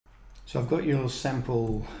So I've got your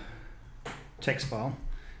sample text file,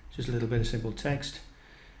 just a little bit of simple text,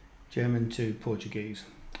 German to Portuguese.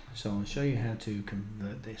 So I'll show you how to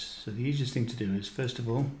convert this. So the easiest thing to do is, first of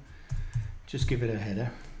all, just give it a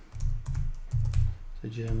header. So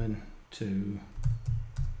German to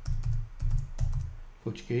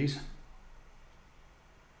Portuguese.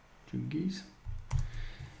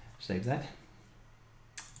 Save that.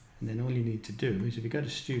 And then all you need to do is, if you go to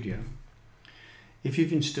Studio, if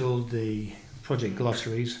you've installed the project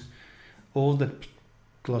glossaries or the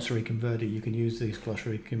glossary converter, you can use this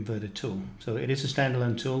glossary converter tool. So it is a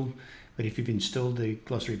standalone tool, but if you've installed the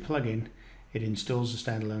glossary plugin, it installs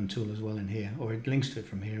the standalone tool as well in here, or it links to it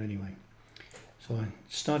from here anyway. So I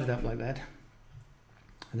start it up like that,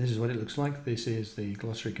 and this is what it looks like. This is the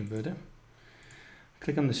glossary converter.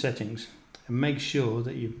 Click on the settings and make sure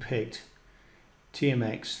that you've picked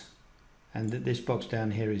TMX and that this box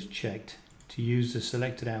down here is checked to use the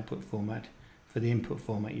selected output format for the input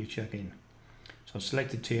format you chuck in. So I've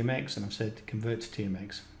selected TMX and I've said convert to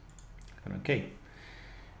TMX. Click on OK.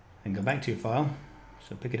 Then go back to your file.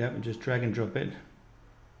 So pick it up and just drag and drop it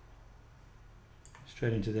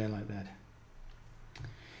straight into there like that.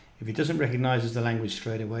 If it doesn't recognize the language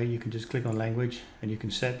straight away, you can just click on language and you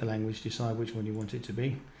can set the language, decide which one you want it to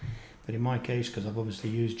be. But in my case, because I've obviously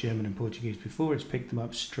used German and Portuguese before, it's picked them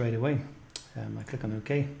up straight away. I click on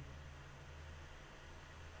OK.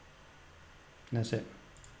 And that's it.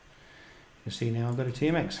 You see now I've got a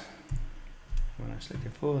TMX. When I select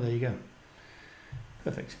F4, there you go.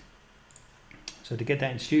 Perfect. So to get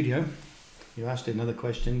that in Studio, you asked another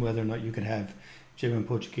question whether or not you could have German and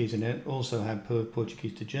Portuguese and it also have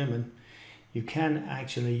Portuguese to German. You can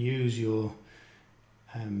actually use your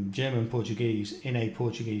German Portuguese in a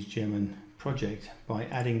Portuguese German project by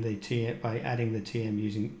adding the TM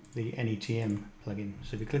using the NETM plugin.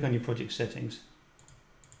 So if you click on your project settings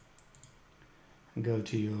and go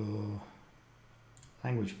to your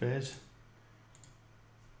language pairs,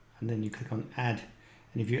 and then you click on add,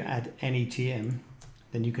 and if you add NETM,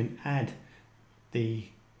 then you can add the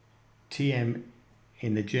TM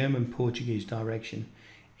in the German Portuguese direction,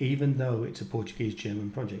 even though it's a Portuguese German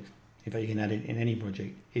project. In fact, you can add it in any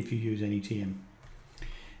project if you use NETM.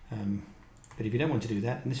 But if you don't want to do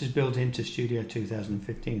that, and this is built into Studio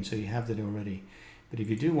 2015, so you have that already. But if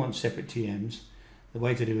you do want separate TMs, the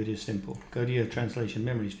way to do it is simple. Go to your translation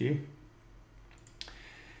memories view.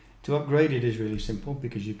 To upgrade it is really simple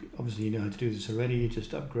because you obviously you know how to do this already. You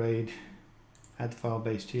just upgrade, add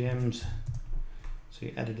file-based TMs. So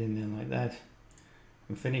you add it in there like that,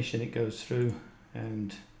 and finish, and it goes through,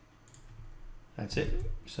 and that's it.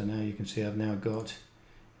 So now you can see I've now got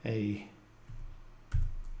a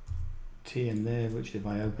TM there, which if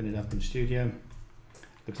I open it up in Studio,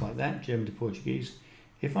 looks like that, German to Portuguese.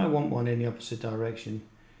 If I want one in the opposite direction,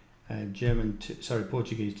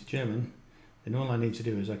 Portuguese to German, then all I need to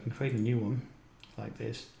do is I can create a new one like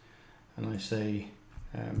this, and I say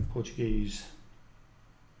Portuguese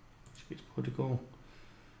Portugal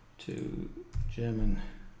to Germany,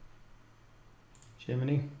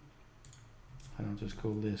 and I'll just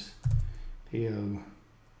call this PO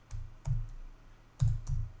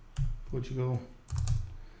Portugal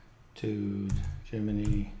to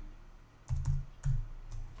Germany.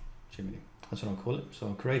 That's what I'll call it. So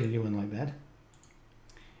I'll create a new one like that,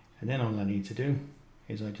 and then all I need to do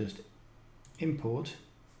is I just import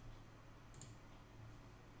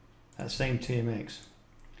that same TMX,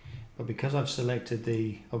 but because I've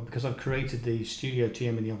created the Studio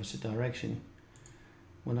TM in the opposite direction,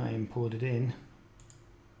 when I import it in,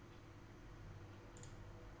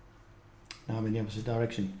 now I'm in the opposite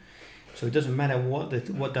direction. So it doesn't matter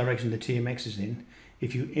what direction the TMX is in.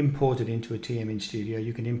 If you import it into a TM in Studio,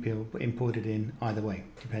 you can import it in either way,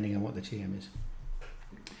 depending on what the TM is.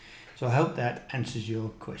 So I hope that answers your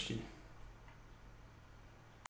question.